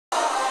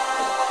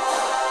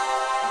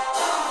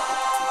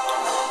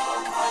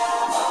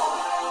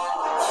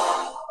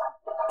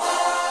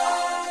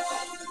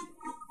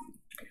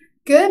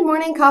Good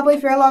morning, Copley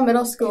Fairlawn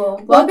Middle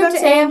School. Welcome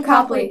to AM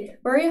Copley.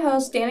 We're your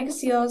hosts, Danica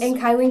Seals and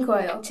Kylie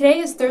Coyle. Today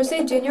is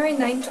Thursday, January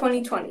 9th,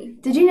 2020.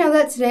 Did you know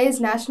that today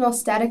is National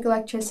Static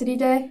Electricity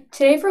Day?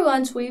 Today for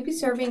lunch, we'll be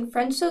serving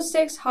French toast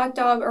sticks, hot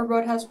dog, or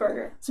roadhouse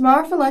burger.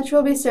 Tomorrow for lunch,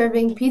 we'll be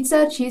serving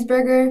pizza,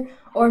 cheeseburger,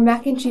 or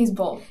mac and cheese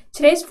bowl.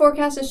 Today's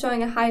forecast is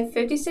showing a high of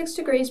 56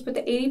 degrees with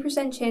an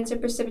 80% chance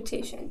of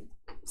precipitation.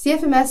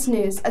 CFMS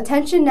News.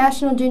 Attention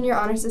National Junior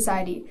Honor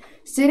Society.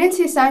 Students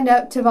who signed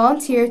up to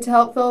volunteer to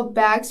help fill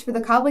bags for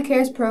the Copley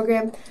Cares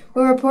program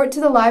will report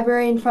to the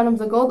library in front of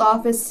the Gold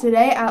Office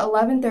today at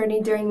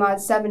 11:30 during Mod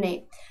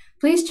 7-8.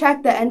 Please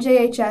check the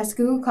NJHS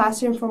Google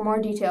Classroom for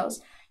more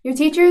details. Your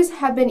teachers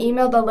have been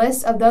emailed a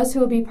list of those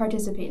who will be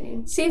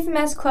participating.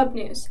 CFMS Club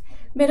News.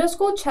 Middle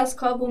School Chess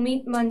Club will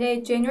meet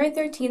Monday, January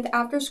 13th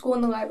after school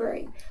in the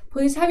library.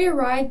 Please have your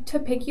ride to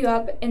pick you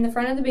up in the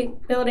front of the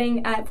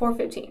building at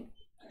 4:15.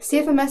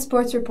 CFMS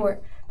Sports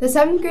Report. The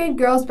 7th grade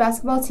girls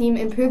basketball team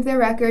improved their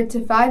record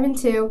to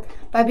 5-2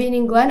 by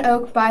beating Glen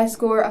Oak by a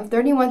score of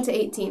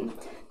 31-18.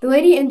 The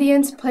Lady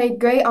Indians played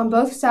great on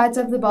both sides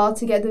of the ball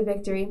to get the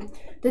victory.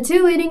 The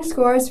two leading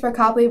scorers for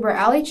Copley were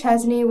Allie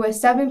Chesney with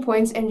 7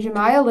 points and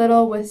Jemiah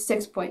Little with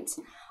 6 points.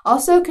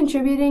 Also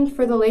contributing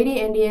for the Lady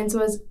Indians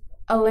was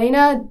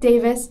Elena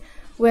Davis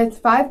with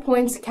 5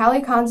 points,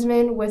 Callie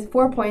Consman with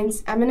 4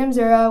 points, Eminem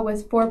Zura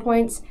with 4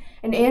 points,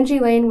 and Angie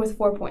Lane with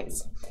 4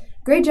 points.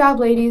 Great job,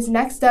 ladies.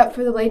 Next up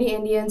for the Lady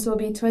Indians will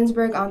be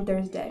Twinsburg on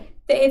Thursday.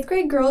 The 8th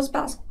grade girls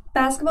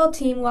basketball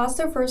team lost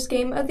their first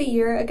game of the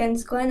year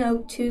against Glen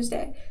Oak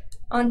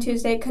on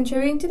Tuesday.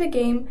 Contributing to the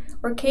game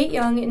were Kate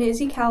Young and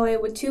Izzy Calloway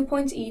with 2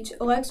 points each.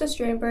 Alexa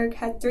Strandberg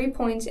had 3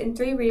 points and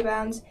 3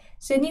 rebounds.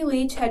 Sydney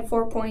Leach had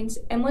 4 points.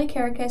 Emily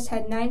Karakas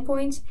had 9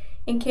 points.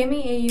 And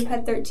Cami Ayub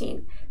had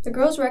 13. The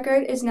girls'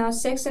 record is now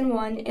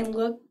 6-1 and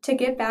look to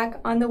get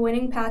back on the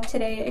winning path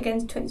today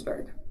against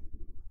Twinsburg.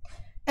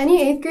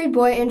 Any 8th grade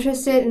boy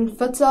interested in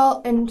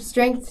futsal and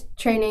strength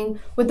training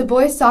with the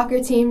boys'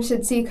 soccer team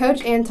should see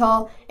Coach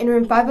Antal in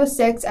room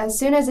 506 as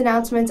soon as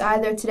announcements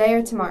either today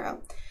or tomorrow.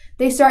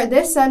 They start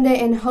this Sunday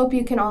and hope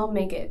you can all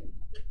make it.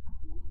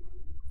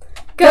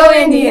 Go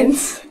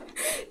Indians!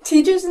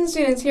 Teachers and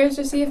students, here's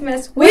your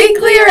CFMS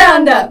Weekly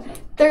Roundup!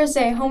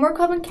 Thursday, homework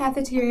club and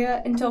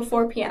cafeteria until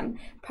 4 p.m.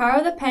 Power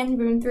of the Pen,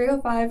 room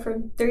 305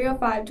 from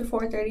 3:05 to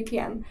 4:30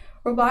 p.m.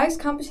 Robotics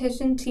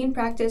competition team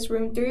practice,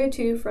 room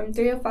 302 from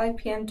 3:05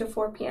 p.m. to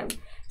 4 p.m.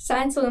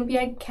 Science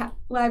Olympiad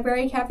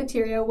library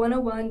cafeteria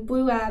 101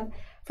 Blue Lab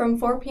from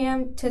 4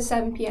 p.m. to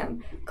 7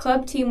 p.m.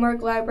 Club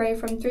teamwork library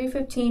from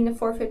 3:15 to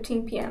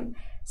 4:15 p.m.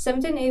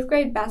 7th and 8th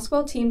grade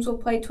basketball teams will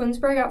play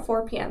Twinsburg at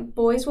 4 p.m.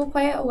 Boys will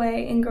play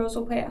away and girls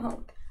will play at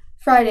home.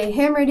 Friday,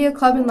 Ham Radio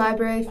Club and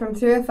Library from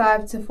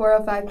 3:05 to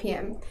 4:05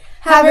 p.m.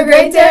 Have a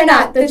great day or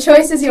not. The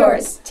choice is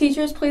yours.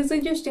 Teachers, please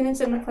lead your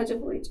students in the Pledge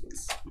of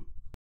Allegiance.